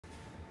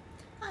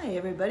Hi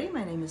everybody,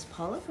 my name is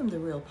Paula from the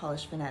Real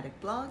Polish Fanatic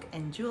blog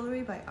and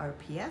Jewelry by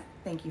RPF.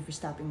 Thank you for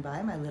stopping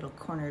by my little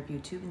corner of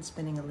YouTube and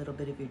spending a little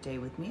bit of your day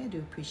with me. I do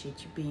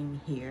appreciate you being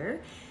here.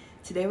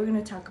 Today we're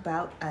going to talk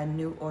about a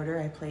new order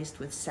I placed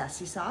with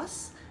Sassy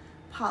Sauce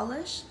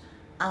Polish.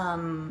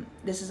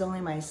 This is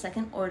only my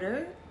second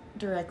order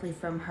directly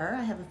from her.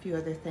 I have a few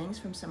other things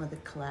from some of the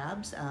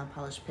collabs,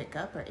 Polish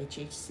Pickup or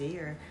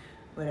HHC or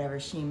whatever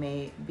she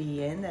may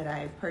be in that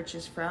I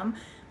purchased from.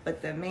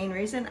 But the main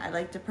reason I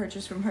like to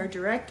purchase from her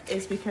direct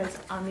is because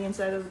on the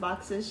inside of the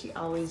boxes, she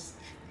always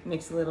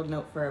makes a little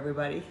note for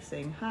everybody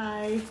saying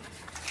hi,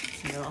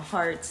 some little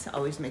hearts,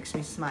 always makes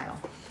me smile.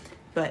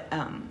 But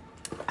I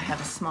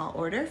have a small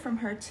order from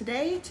her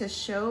today to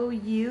show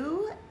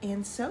you.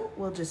 And so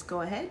we'll just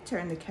go ahead,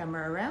 turn the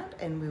camera around,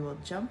 and we will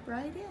jump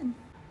right in.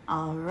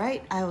 All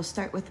right, I will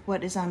start with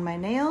what is on my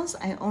nails.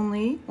 I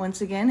only,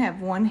 once again,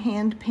 have one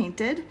hand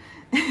painted,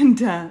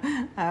 and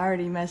I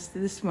already messed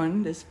this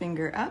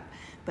finger up.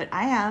 But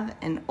I have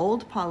an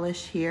old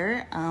polish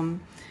here.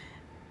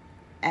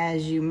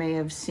 As you may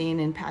have seen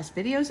in past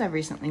videos, I've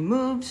recently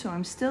moved, so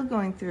I'm still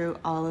going through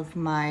all of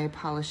my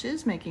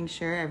polishes, making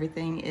sure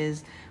everything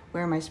is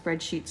where my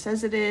spreadsheet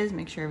says it is,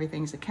 make sure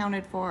everything's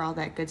accounted for, all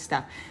that good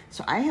stuff.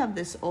 So I have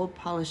this old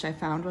polish I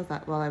found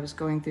while I was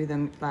going through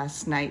them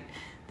last night.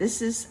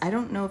 This is, I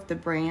don't know if the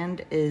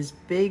brand is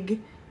Big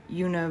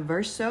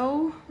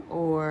Universo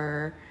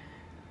or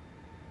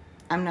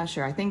I'm not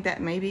sure. I think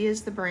that maybe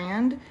is the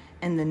brand.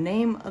 And the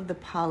name of the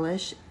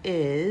polish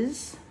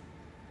is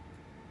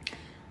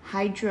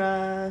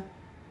Hydrajurum.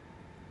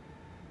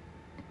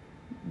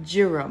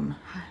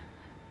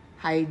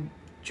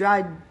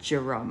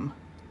 Hydrajurum.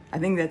 I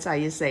think that's how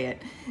you say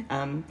it.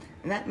 And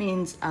that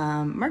means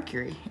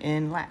mercury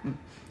in Latin.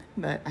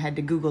 But I had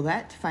to Google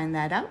that to find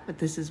that out, but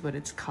this is what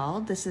it's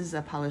called. This is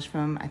a polish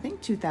from, I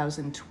think,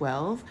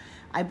 2012.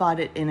 I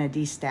bought it in a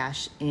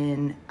D-stash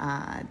in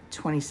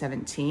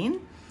 2017.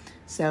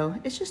 So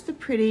it's just a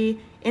pretty,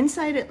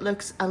 inside it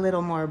looks a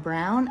little more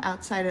brown,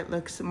 outside it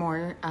looks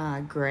more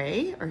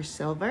gray or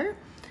silver.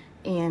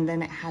 And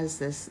then it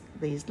has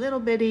these little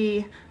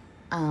bitty,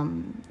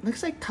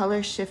 looks like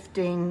color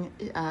shifting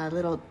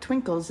little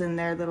twinkles in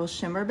there, little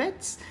shimmer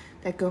bits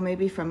that go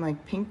maybe from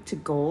like pink to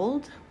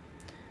gold.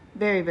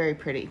 Very, very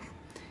pretty.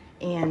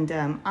 And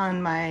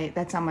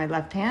that's on my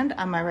left hand.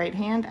 On my right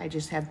hand, I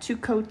just have 2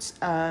 coats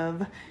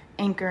of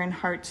Anchor and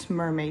Hearts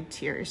Mermaid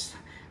Tears.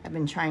 I've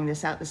been trying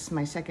this out. This is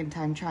my second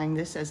time trying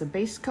this as a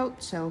base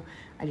coat, so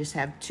I just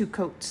have 2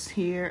 coats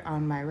here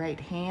on my right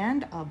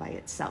hand all by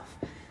itself.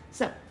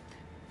 So,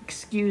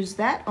 excuse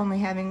that, only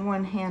having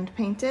one hand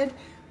painted,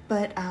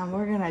 but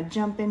we're gonna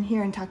jump in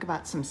here and talk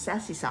about some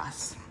Sassy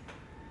Sauce.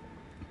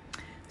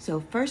 So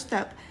first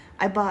up,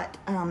 I bought,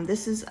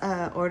 this is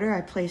an order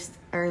I placed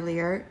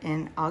earlier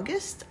in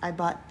August. I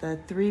bought the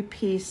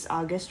 3-piece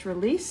August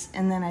release,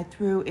 and then I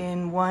threw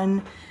in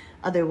one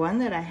other one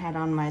that I had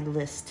on my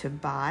list to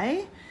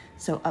buy.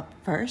 So up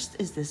first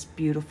is this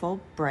beautiful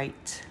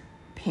bright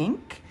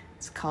pink.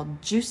 It's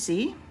called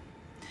Juicy.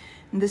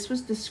 And this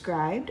was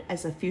described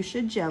as a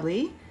fuchsia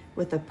jelly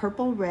with a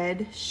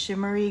purple-red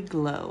shimmery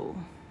glow.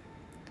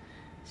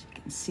 So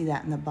you can see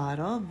that in the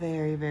bottle.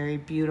 Very, very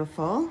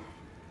beautiful.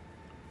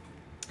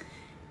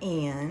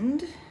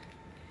 And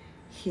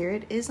here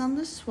it is on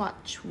the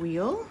swatch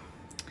wheel.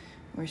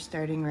 We're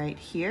starting right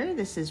here.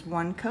 This is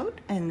 1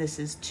 coat and this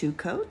is 2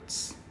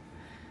 coats.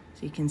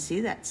 So you can see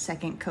that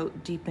second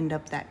coat deepened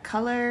up that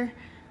color.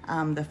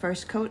 The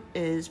first coat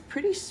is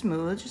pretty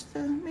smooth,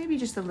 maybe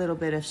just a little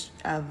bit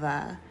of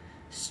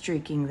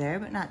streaking there,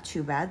 but not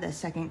too bad. The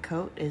second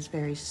coat is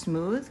very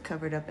smooth,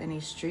 covered up any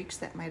streaks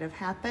that might have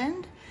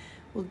happened.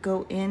 We'll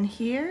go in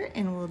here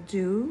and we'll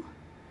do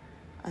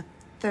a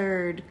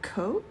 3rd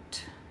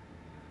coat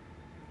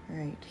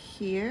right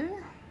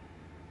here.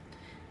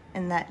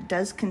 And that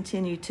does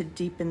continue to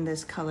deepen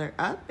this color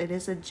up. It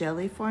is a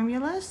jelly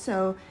formula,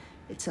 so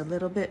it's a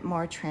little bit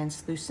more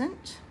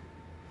translucent,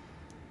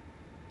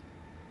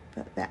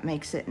 but that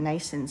makes it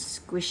nice and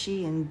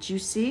squishy and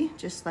juicy,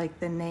 just like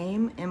the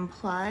name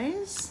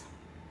implies.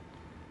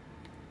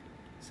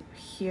 So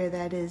here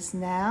that is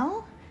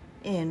now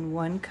in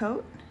 1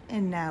 coat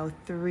and now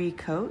 3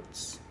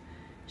 coats.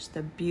 Just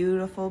a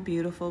beautiful,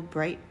 beautiful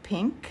bright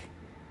pink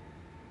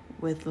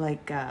with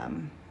like,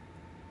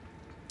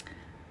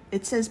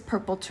 it says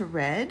purple to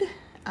red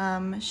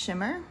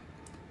shimmer.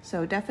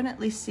 So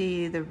definitely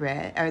see the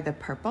red or the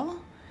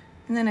purple.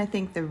 And then I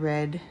think the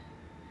red,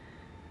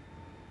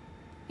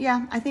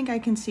 yeah, I think I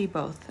can see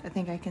both. I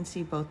think I can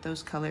see both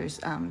those colors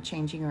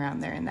changing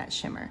around there in that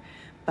shimmer.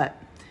 But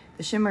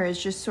the shimmer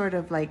is just sort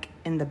of like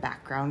in the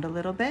background a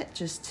little bit,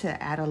 just to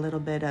add a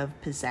little bit of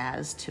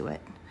pizzazz to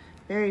it.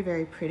 Very,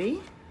 very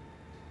pretty.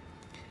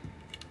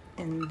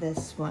 And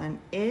this one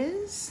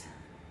is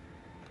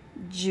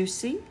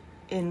Juicy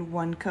in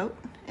 1 coat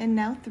and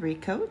now 3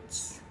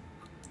 coats.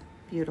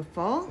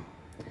 Beautiful.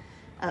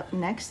 Up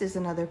next is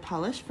another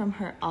polish from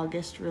her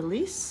August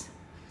release.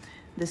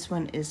 This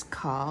one is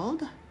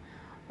called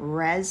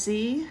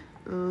Razzie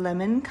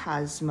Lemon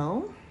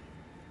Cosmo.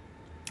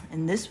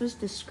 And this was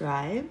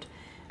described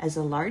as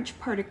a large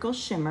particle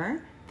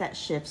shimmer that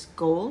shifts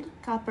gold,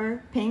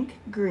 copper, pink,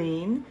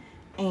 green,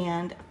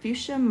 and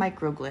fuchsia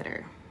micro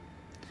glitter.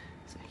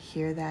 So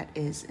here that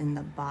is in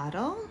the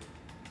bottle.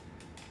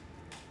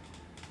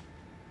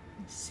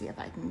 Let's see if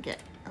I can get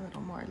a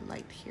little more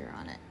light here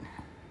on it.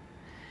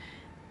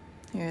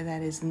 Here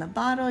that is in the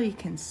bottle. You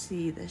can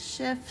see the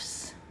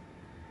shifts.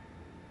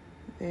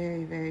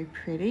 Very, very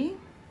pretty.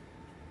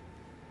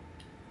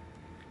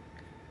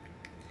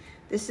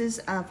 This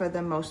is, for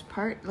the most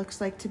part,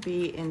 looks like to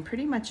be in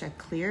pretty much a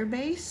clear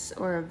base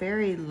or a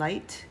very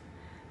light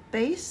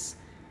base.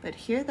 But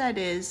here that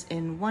is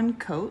in one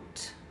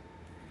coat.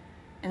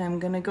 And I'm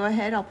gonna go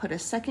ahead, I'll put a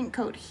second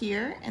coat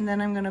here, and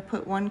then I'm gonna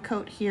put one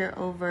coat here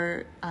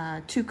over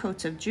 2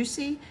 coats of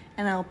Juicy,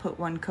 and I'll put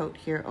one coat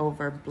here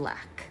over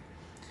black.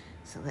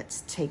 So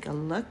let's take a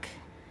look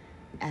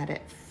at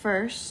it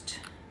first.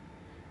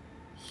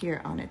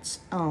 Here on its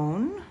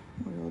own,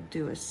 we'll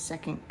do a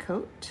second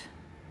coat.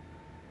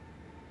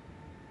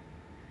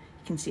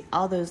 You can see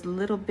all those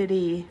little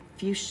bitty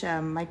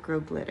fuchsia micro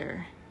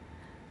glitter.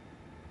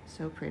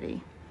 So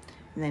pretty.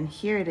 And then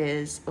here it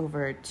is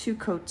over 2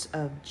 coats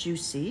of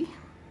Juicy.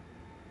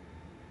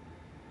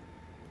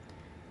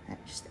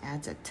 That just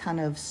adds a ton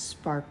of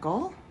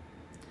sparkle.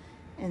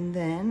 And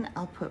then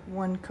I'll put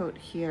one coat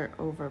here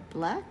over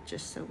black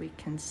just so we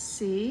can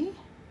see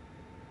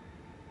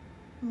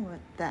what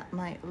that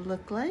might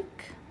look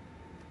like.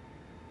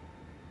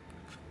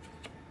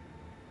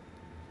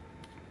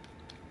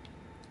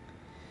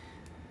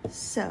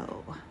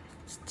 So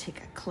let's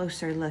take a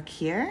closer look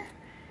here.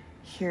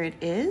 Here it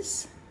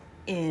is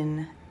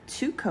in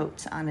 2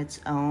 coats on its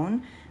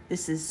own.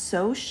 This is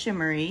so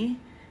shimmery.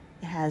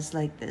 It has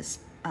like this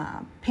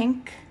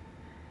pink,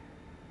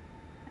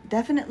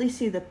 definitely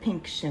see the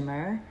pink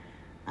shimmer.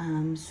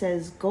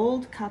 Says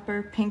gold,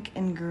 copper, pink,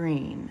 and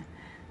green.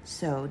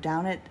 So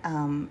down at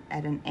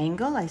an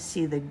angle, I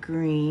see the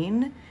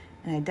green,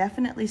 and I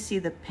definitely see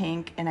the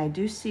pink, and I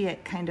do see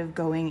it kind of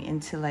going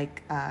into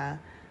like a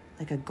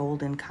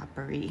golden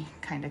coppery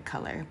kind of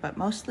color, but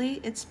mostly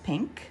it's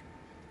pink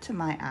to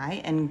my eye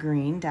and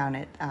green down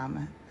at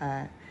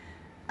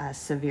a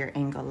severe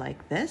angle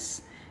like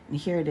this. And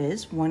here it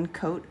is, 1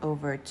 coat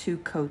over 2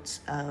 coats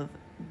of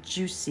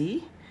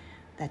Juicy.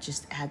 That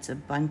just adds a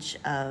bunch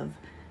of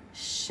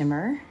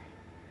shimmer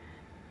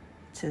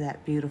to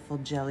that beautiful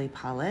jelly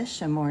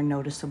polish, a more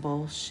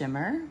noticeable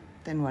shimmer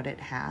than what it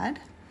had.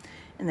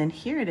 And then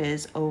here it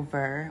is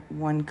over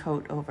 1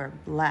 coat over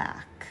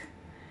black.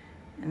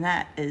 And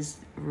that is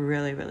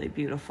really, really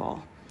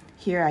beautiful.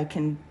 Here I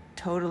can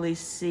totally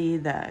see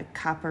the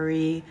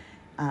coppery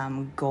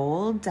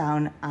gold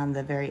down on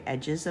the very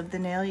edges of the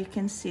nail. You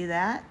can see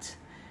that.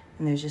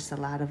 And there's just a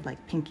lot of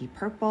like pinky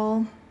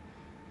purple.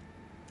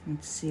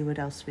 Let's see what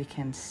else we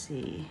can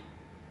see.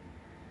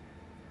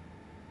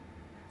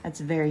 That's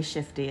very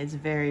shifty. It's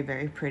very,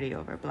 very pretty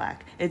over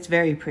black. It's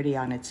very pretty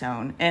on its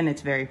own, and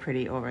it's very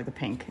pretty over the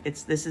pink.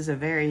 This is a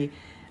very,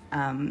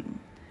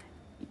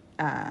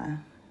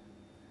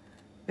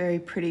 very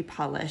pretty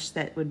polish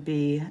that would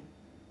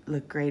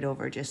look great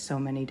over just so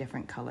many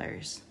different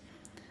colors.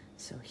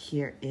 So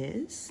here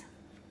is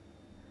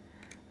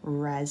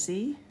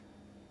Razzie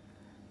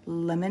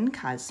Lemon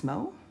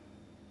Cosmo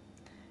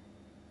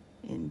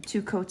in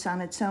 2 coats on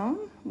its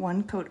own,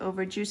 1 coat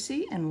over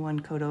Juicy and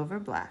 1 coat over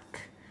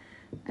black.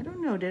 I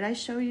don't know, did I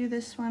show you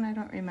this one? I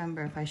don't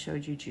remember if I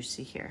showed you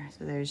Juicy here.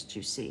 So there's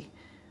Juicy,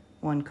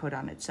 1 coat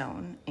on its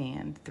own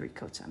and 3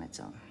 coats on its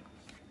own.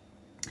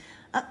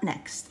 Up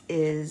next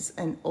is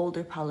an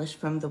older polish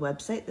from the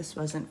website. This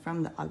wasn't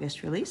from the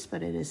August release,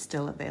 but it is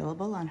still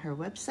available on her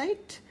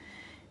website.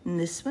 And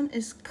this one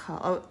is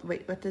called, oh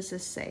wait, what does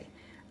this say?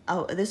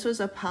 Oh, this was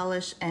a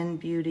Polish and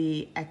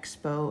Beauty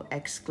Expo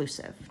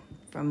exclusive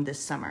from this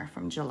summer,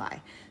 from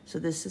July. So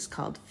this is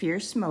called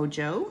Fierce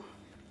Mojo.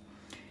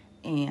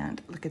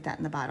 And look at that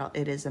in the bottle.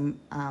 It is a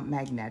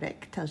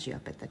magnetic, tells you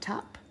up at the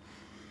top.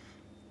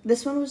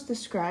 This one was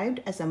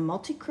described as a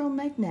multichrome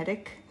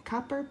magnetic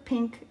copper,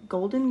 pink,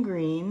 golden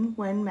green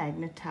when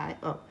magnetized.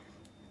 Oh,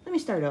 let me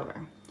start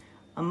over.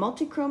 A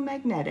multichrome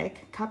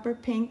magnetic copper,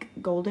 pink,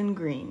 golden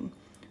green.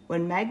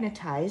 When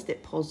magnetized,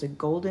 it pulls a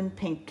golden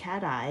pink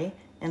cat eye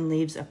and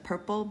leaves a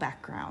purple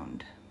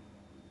background.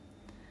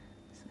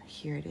 So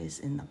here it is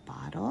in the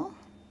bottle.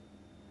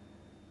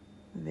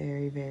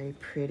 Very, very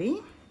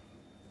pretty.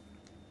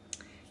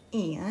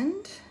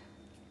 And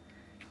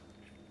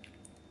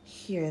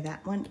here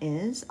that one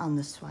is on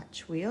the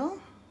swatch wheel.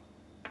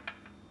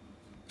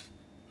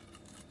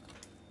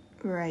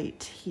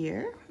 Right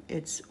here,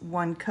 it's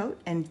 1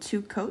 coat and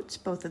 2 coats.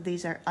 Both of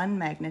these are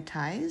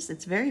unmagnetized.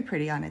 It's very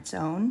pretty on its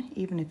own,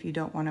 even if you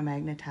don't want to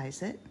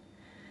magnetize it.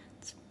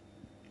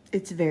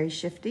 It's very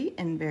shifty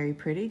and very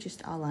pretty,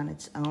 just all on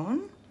its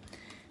own.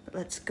 But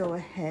let's go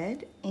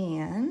ahead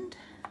and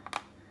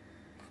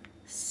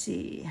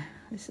see.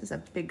 This is a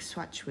big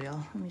swatch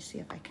wheel. Let me see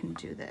if I can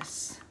do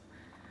this.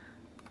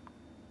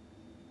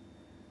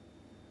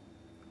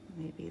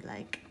 Maybe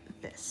like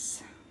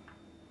this.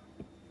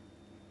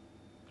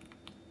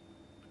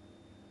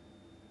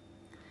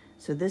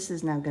 So this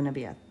is now going to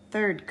be a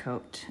third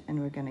coat, and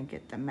we're gonna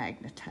get the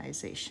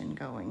magnetization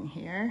going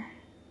here.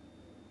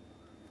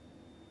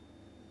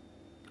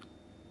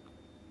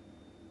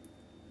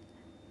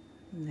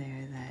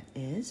 There that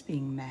is,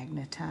 being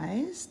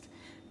magnetized.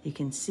 You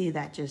can see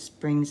that just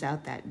brings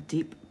out that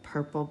deep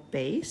purple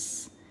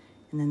base,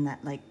 and then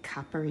that like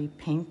coppery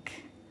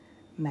pink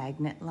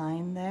magnet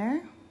line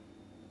there.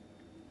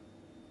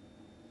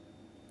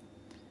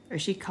 Or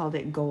she called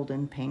it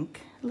golden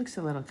pink. It looks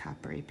a little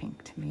coppery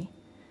pink to me.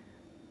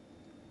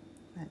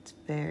 That's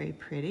very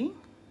pretty.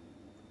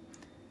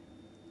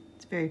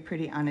 It's very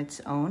pretty on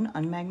its own,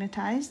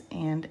 unmagnetized,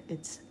 and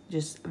it's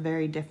just a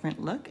very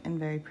different look and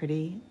very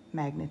pretty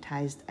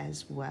magnetized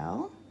as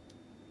well.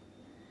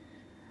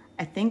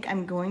 I think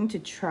I'm going to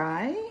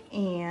try,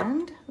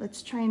 and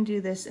let's try and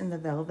do this in the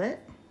velvet.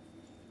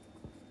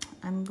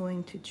 I'm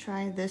going to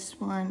try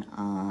this one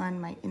on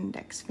my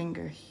index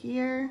finger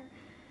here,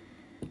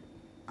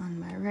 on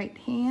my right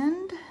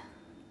hand.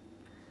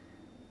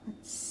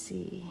 Let's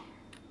see.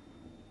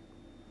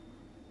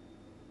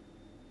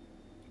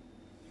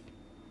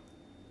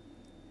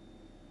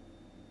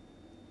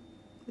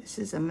 This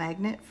is a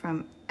magnet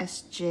from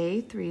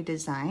SJ3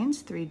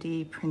 Designs,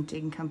 3D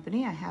printing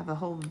company. I have a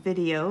whole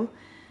video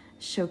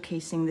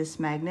showcasing this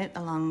magnet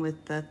along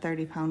with the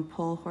 30-pound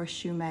pull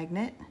horseshoe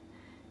magnet.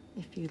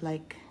 If you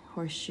like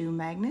horseshoe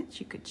magnets,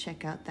 you could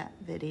check out that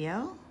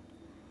video.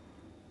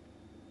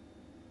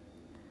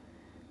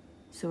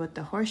 So what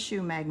the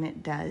horseshoe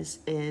magnet does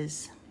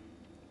is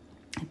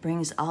it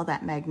brings all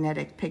that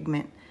magnetic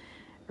pigment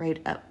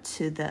right up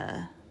to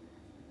the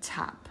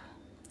top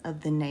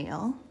of the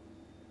nail.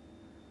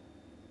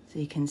 So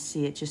you can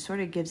see it just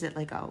sort of gives it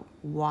like a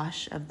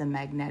wash of the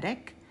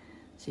magnetic.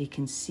 So you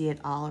can see it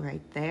all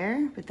right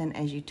there, but then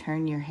as you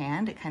turn your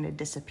hand, it kind of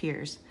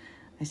disappears.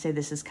 I say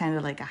this is kind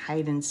of like a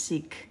hide and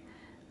seek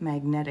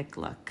magnetic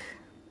look.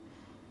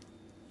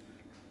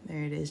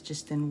 There it is,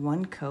 just in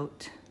one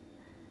coat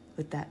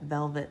with that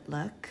velvet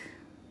look.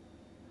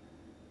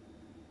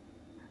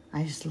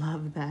 I just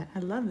love that. I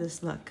love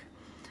this look.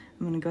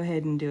 I'm gonna go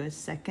ahead and do a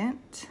second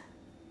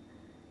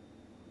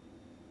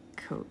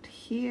coat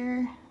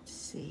here. Let's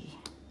see.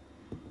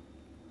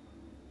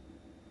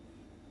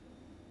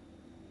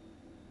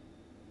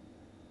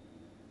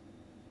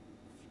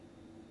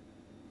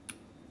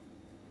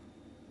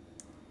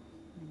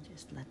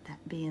 Just let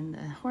that be in the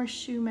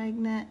horseshoe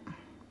magnet.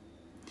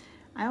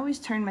 I always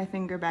turn my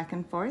finger back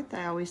and forth.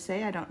 I always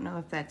say I don't know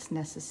if that's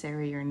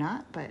necessary or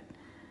not, but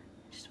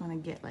I just want to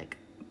get like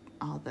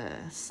all the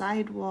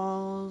side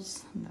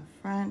walls, and the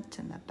front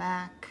and the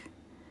back,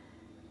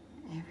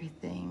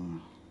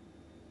 everything.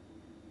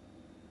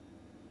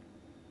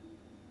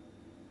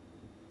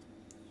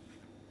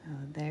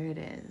 Oh, there it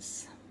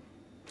is,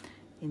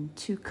 in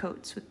two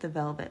coats with the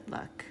velvet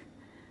look.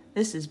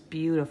 This is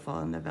beautiful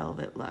in the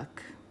velvet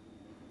look.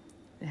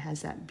 It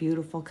has that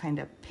beautiful kind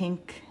of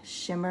pink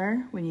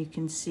shimmer when you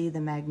can see the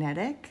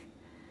magnetic,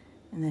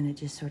 and then it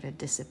just sort of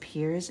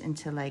disappears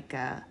into like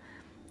a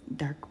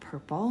dark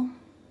purple.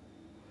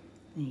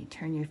 And you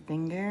turn your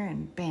finger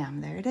and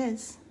bam, there it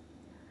is.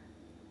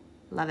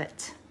 Love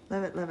it,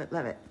 love it, love it,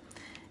 love it.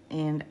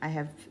 And I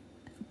have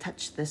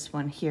touched this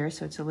one here,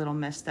 so it's a little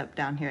messed up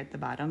down here at the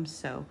bottom,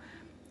 so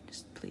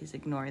just please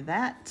ignore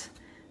that.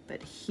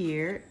 But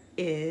here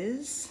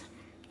is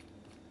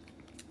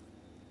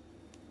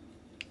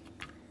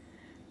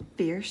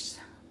Fierce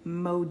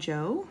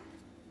Mojo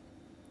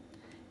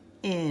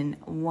in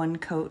one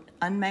coat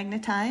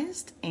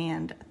unmagnetized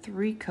and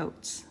 3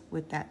 coats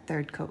with that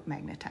third coat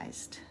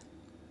magnetized.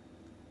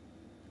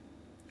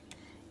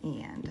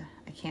 And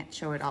I can't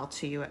show it all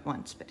to you at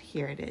once, but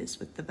here it is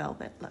with the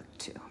velvet look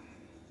too.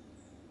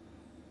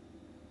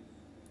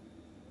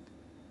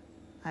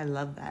 I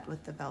love that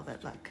with the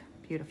velvet look.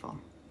 Beautiful.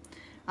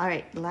 All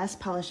right, the last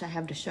polish I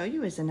have to show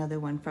you is another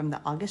one from the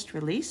August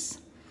release.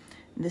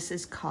 This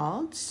is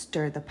called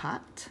Stir the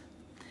Pot,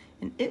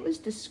 and it was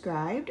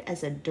described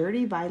as a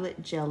dirty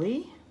violet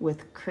jelly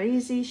with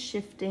crazy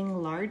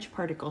shifting large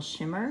particle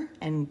shimmer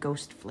and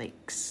ghost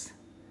flakes.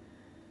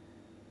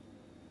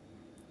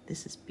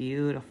 This is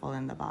beautiful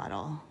in the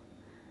bottle,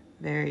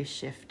 very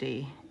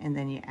shifty, and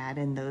then you add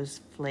in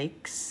those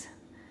flakes.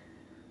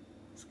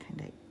 It's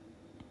kind of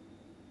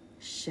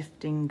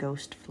shifting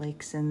ghost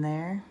flakes in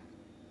there.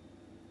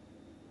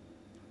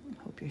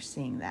 I hope you're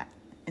seeing that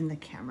in the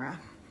camera.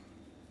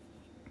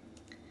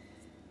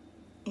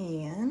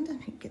 And let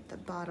me get the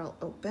bottle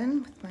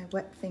open with my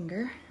wet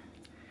finger.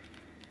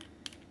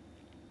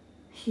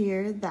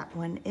 Here, that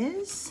one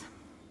is.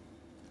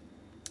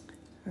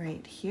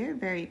 Right here,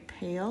 very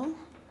pale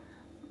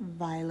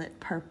violet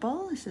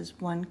purple. This is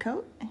one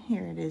coat.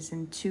 Here it is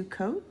in 2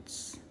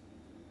 coats.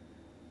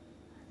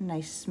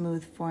 Nice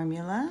smooth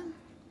formula.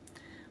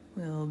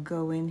 We'll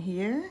go in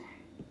here,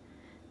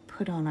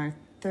 put on our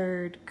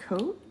third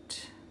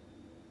coat.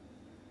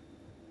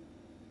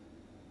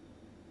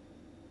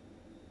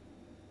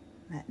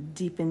 That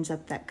deepens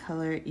up that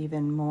color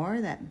even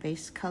more, that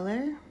base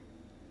color.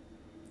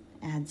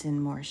 Adds in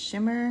more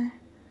shimmer,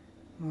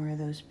 more of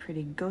those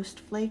pretty ghost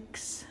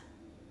flakes.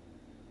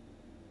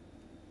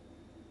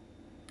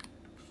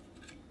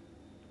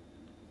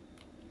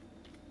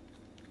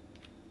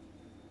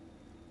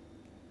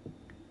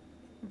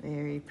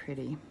 very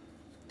pretty.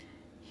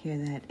 Here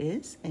that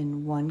is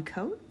in 1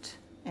 coat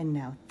and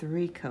now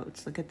 3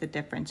 coats. Look at the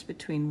difference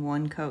between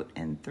 1 coat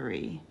and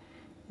 3.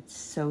 It's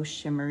so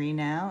shimmery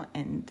now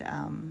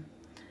and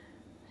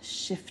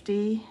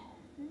shifty,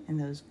 and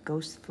those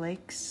ghost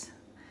flakes,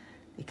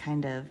 they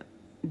kind of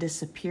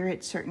disappear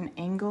at certain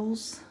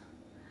angles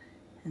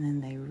and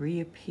then they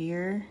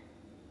reappear,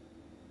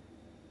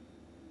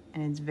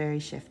 and it's very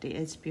shifty.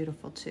 It's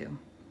beautiful too.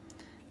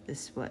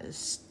 This was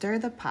Stir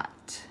the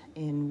Pot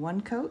in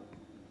 1 coat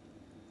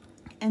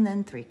and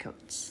then 3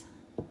 coats.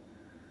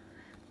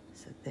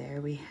 So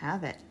there we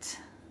have it.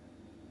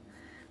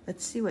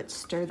 Let's see what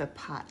Stir the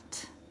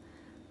Pot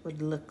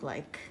would look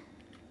like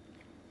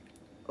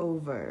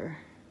over,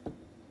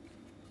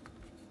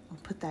 I'll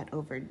put that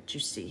over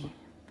Juicy.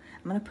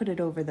 I'm gonna put it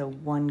over the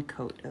 1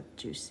 coat of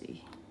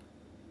Juicy.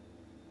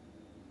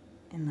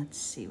 And let's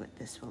see what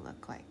this will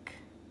look like.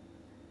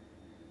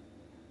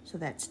 So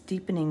that's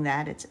deepening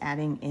that, it's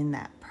adding in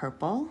that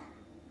purple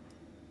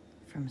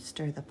from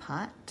Stir the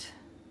Pot.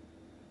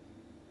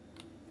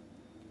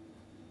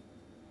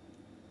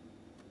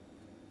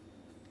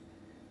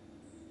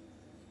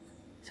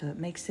 So it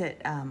makes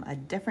it a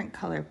different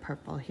color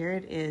purple. Here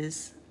it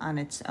is on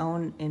its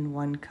own in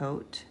 1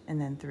 coat and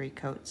then 3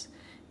 coats.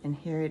 And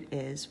here it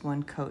is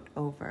 1 coat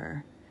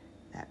over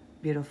that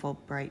beautiful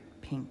bright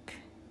pink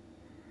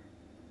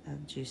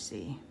of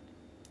Juicy.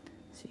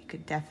 So you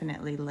could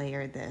definitely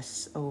layer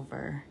this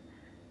over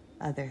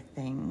other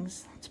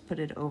things. Let's put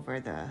it over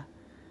the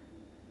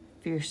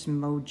Fierce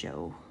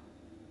Mojo.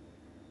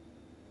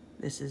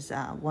 This is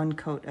 1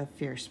 coat of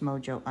Fierce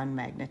Mojo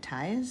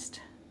unmagnetized.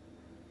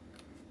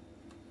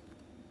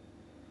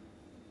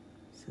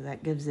 So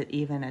that gives it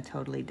even a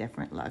totally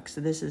different look. So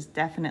this is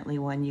definitely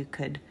one you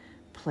could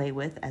play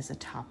with as a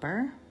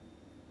topper.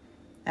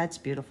 That's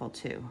beautiful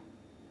too.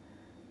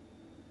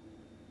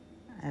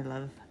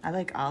 I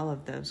like all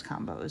of those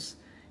combos.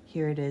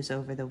 Here it is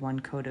over the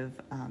 1 coat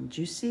of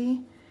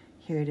Juicy.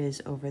 Here it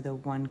is over the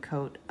 1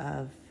 coat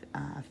of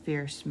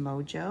Fierce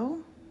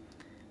Mojo.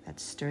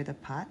 That's Stir the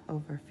Pot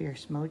over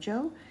Fierce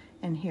Mojo.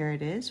 And here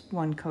it is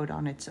 1 coat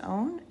on its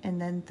own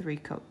and then 3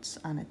 coats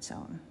on its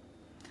own.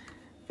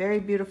 Very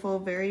beautiful,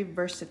 very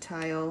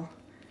versatile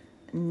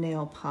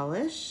nail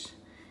polish.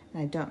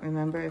 And I don't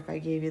remember if I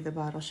gave you the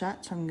bottle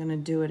shot, so I'm gonna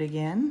do it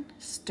again.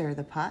 Stir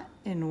the Pot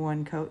in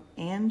 1 coat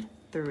and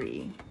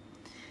 3.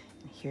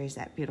 And here's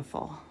that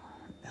beautiful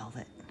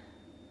velvet.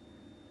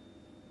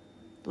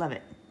 Love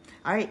it.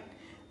 All right,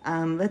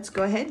 let's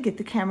go ahead, get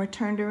the camera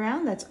turned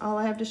around. That's all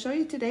I have to show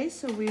you today,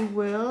 so we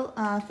will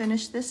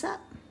finish this up.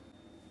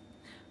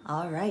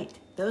 All right,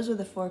 those are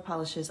the 4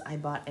 polishes I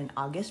bought in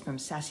August from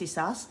Sassy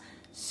Sauce.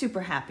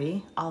 Super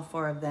happy. All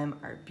 4 of them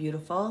are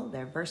beautiful.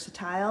 They're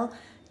versatile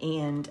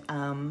and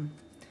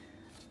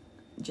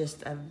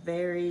just a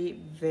very,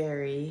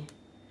 very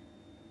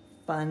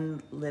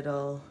fun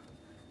little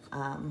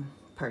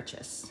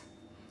purchase.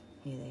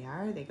 Here they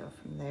are. They go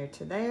from there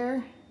to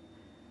there.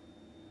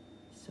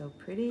 So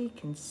pretty. You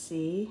can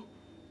see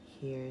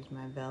here's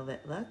my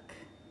velvet look.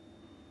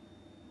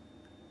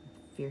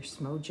 Fierce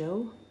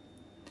Mojo.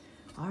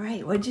 All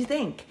right, what'd you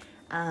think?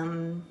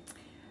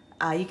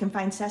 You can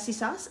find Sassy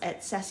Sauce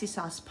at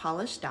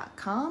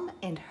sassysaucepolish.com,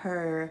 and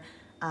her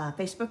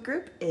Facebook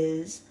group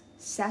is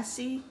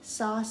Sassy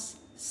Sauce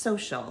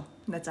Social.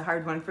 That's a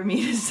hard one for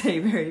me to say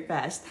very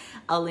fast.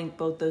 I'll link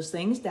both those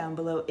things down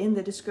below in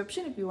the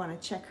description if you want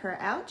to check her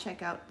out.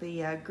 Check out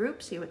the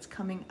group, see what's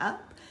coming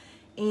up.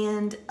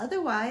 And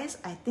otherwise,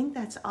 I think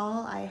that's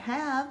all I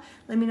have.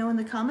 Let me know in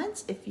the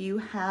comments if you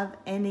have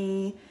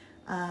any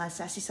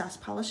Sassy Sauce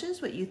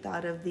polishes, what you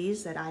thought of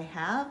these that I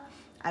have.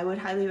 I would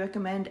highly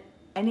recommend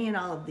any and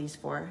all of these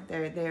 4.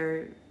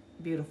 They're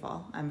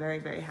beautiful. I'm very,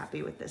 very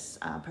happy with this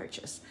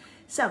purchase.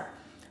 So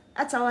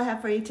that's all I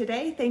have for you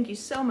today. Thank you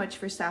so much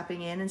for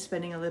stopping in and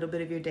spending a little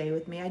bit of your day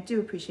with me. I do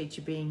appreciate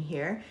you being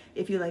here.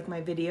 If you like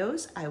my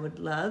videos, I would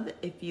love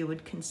if you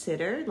would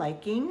consider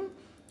liking,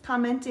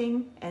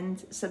 commenting,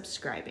 and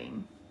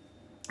subscribing.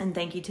 And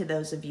thank you to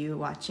those of you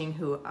watching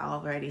who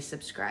already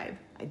subscribe.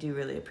 I do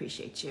really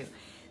appreciate you.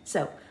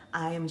 So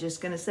I am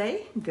just gonna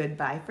say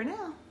goodbye for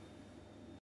now.